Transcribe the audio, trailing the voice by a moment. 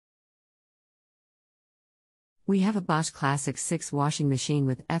We have a Bosch Classixx 6 washing machine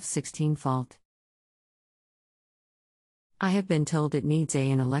with F16 fault. I have been told it needs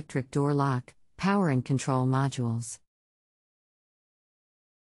an electric door lock, power and control modules.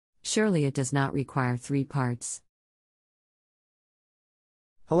 Surely it does not require 3 parts.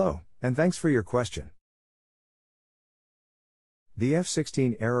 Hello, and thanks for your question. The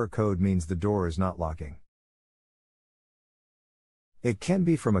F16 error code means the door is not locking. It can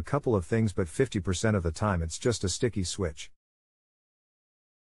be from a couple of things, but 50% of the time it's just a sticky switch.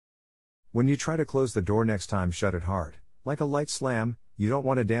 When you try to close the door next time, shut it hard, like a light slam. You don't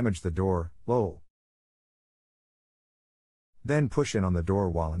want to damage the door, lol. Then push in on the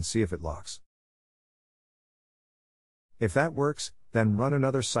door wall and see if it locks. If that works, then run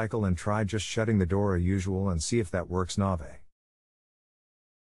another cycle and try just shutting the door as usual and see if that works, nowe.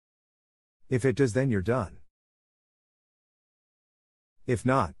 If it does, then you're done. If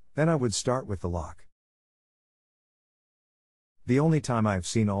not, then I would start with the lock. The only time I've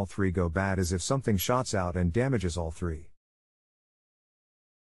seen all 3 go bad is if something shots out and damages all 3.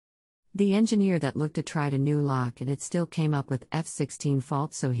 The engineer that looked at tried a new lock and it still came up with F16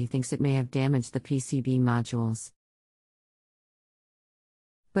 fault, so he thinks it may have damaged the PCB modules.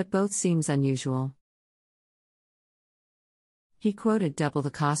 But both seems unusual. He quoted double the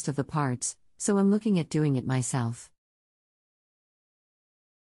cost of the parts, so I'm looking at doing it myself.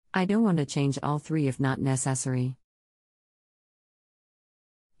 I don't want to change all 3 if not necessary.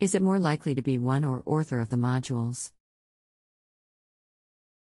 Is it more likely to be one or author of the modules?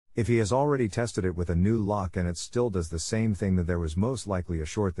 If he has already tested it with a new lock and it still does the same thing, then there was most likely a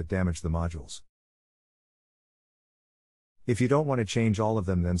short that damaged the modules. If you don't want to change all of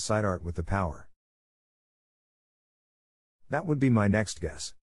them, then side art with the power. That would be my next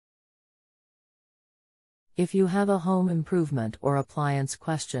guess. If you have a home improvement or appliance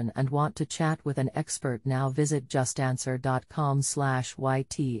question and want to chat with an expert now, visit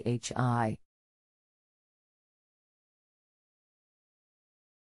justanswer.com/ythi.